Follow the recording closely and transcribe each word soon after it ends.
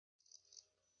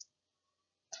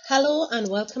Hello and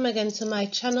welcome again to my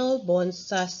channel, Born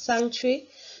Star Sanctuary.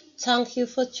 Thank you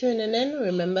for tuning in.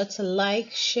 Remember to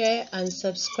like, share and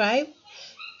subscribe.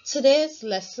 Today's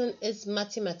lesson is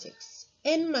mathematics.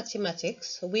 In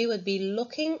mathematics, we would be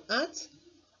looking at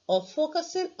or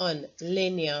focusing on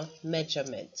linear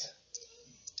measurement.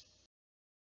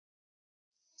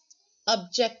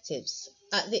 Objectives.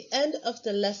 At the end of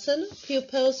the lesson,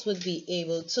 pupils would be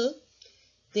able to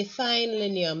define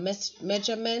linear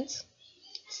measurement,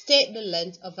 state the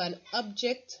length of an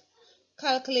object,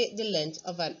 calculate the length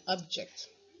of an object.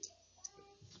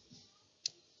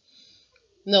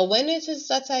 Now, when it is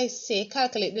that I say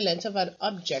calculate the length of an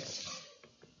object,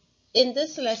 in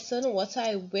this lesson, what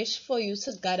I wish for you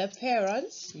to gather,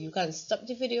 parents, you can stop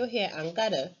the video here and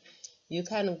gather. You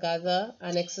can gather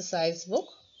an exercise book,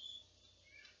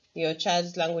 your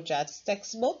child's language arts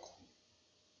textbook,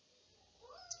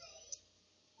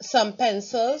 some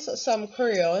pencils, some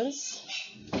crayons,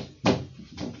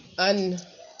 and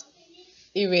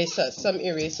erasers, some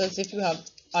erasers if you have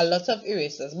a lot of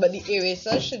erasers, but the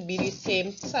eraser should be the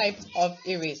same type of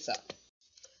eraser.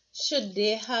 Should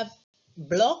they have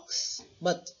blocks,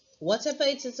 but whatever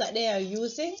it is that they are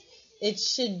using, it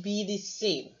should be the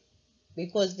same,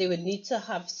 because they would need to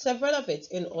have several of it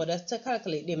in order to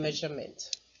calculate the measurement.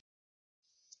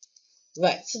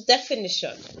 Right, so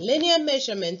definition. Linear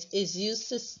measurement is used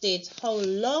to state how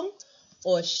long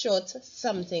or short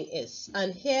something is.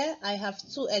 And here I have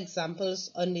two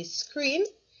examples on the screen.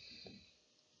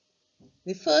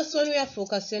 The first one we are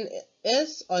focusing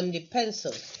is on the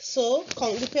pencil. So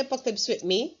count the paper clips with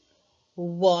me.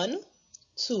 1,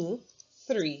 2,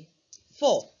 3,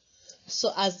 4.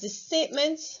 So as the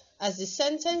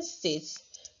sentence states,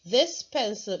 this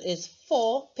pencil is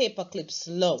 4 paper clips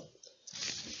long.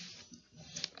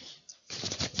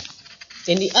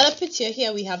 In the other picture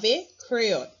here, we have a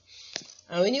crayon.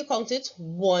 And when you count it,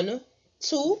 1,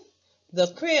 2, the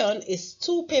crayon is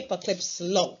 2 paper clips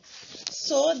long.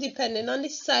 So depending on the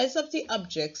size of the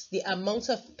objects, the amount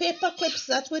of paper clips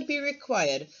that would be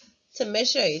required to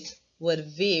measure it would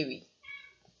vary.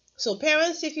 So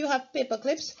parents, if you have paper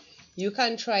clips, you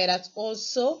can try that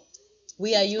also.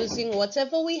 We are using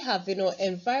whatever we have in our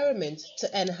environment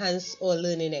to enhance our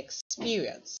learning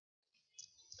experience.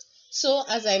 So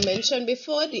as I mentioned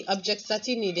before, the objects that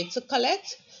you needed to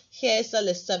collect, here is a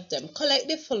list of them. Collect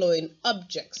the following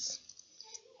objects: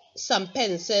 some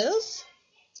pencils,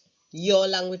 your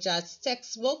language arts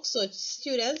textbook. So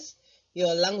students,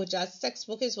 your language arts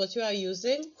textbook is what you are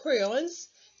using. Crayons.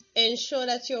 Ensure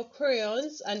that your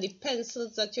crayons and the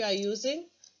pencils that you are using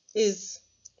is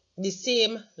the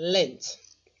same length.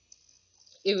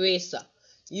 Eraser.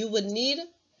 You would need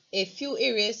a few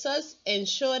erasers.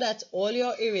 Ensure that all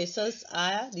your erasers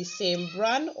are the same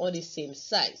brand or the same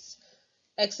size.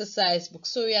 Exercise book.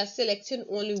 So we are selecting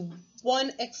only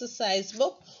one exercise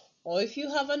book, or if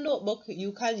you have a notebook,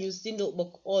 you can use the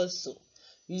notebook also.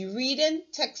 You reading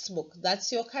textbook, that's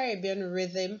your Caribbean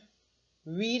Rhythm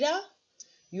reader.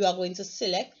 You are going to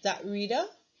select that reader,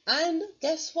 and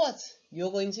guess what?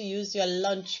 You're going to use your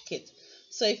lunch kit.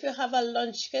 So if you have a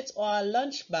lunch kit or a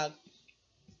lunch bag,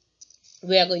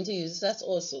 we are going to use that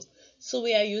also. So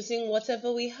we are using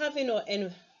whatever we have in our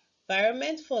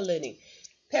environment for learning.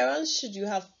 Parents, should you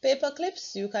have paper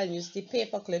clips, you can use the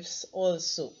paper clips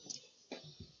also.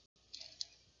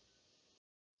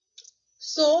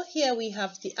 So here we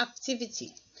have the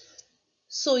activity.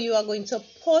 So you are going to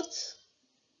put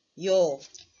your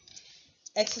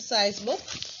exercise book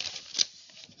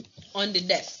on the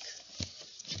desk,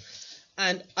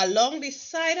 and along the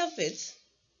side of it,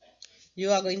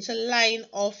 you are going to line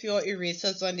off your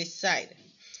erasers on the side.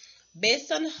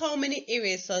 Based on how many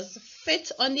erasers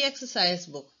fit on the exercise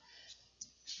book,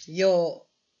 your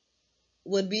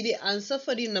would be the answer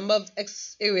for the number of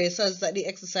erasers that the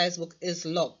exercise book is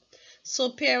long.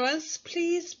 So parents,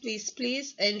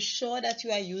 please ensure that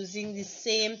you are using the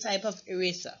same type of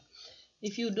eraser.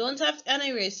 If you don't have an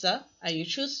eraser and you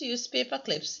choose to use paper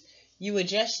clips, you would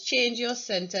just change your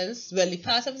sentence, well, the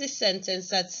part of the sentence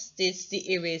that states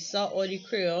the eraser or the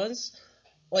crayons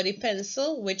or the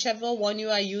pencil, whichever one you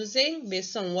are using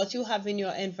based on what you have in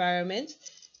your environment.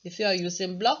 If you are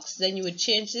using blocks, then you would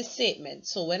change the statement.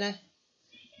 So when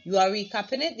you are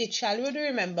recapping it, the child would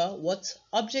remember what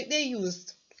object they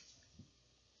used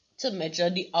to measure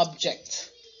the object.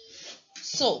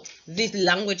 So the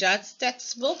language arts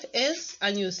textbook is,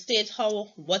 and you state how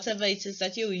whatever it is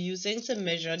that you're using to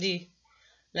measure the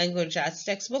language arts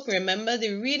textbook. Remember,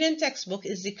 the reading textbook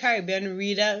is the Caribbean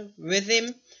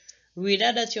Rhythm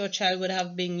reader that your child would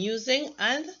have been using.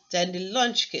 And then the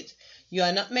lunch kit, you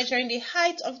are not measuring the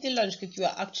height of the lunch kit, you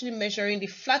are actually measuring the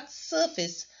flat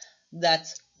surface that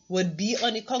would be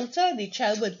on the counter. The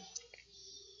child would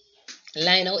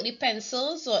line out the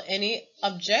pencils or any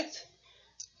object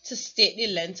to state the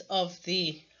length of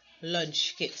the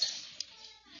lunch kit.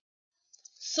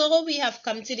 So we have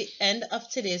come to the end of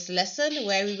today's lesson,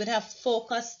 where we would have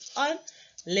focused on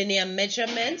linear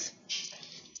measurement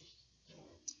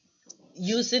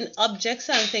using objects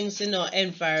and things in our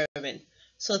environment.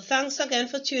 So thanks again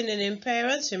for tuning in,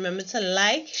 parents. Remember to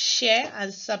like, share,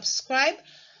 and subscribe,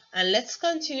 and let's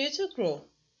continue to grow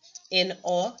in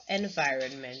our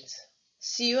environment.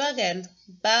 See you again.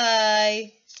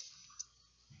 Bye.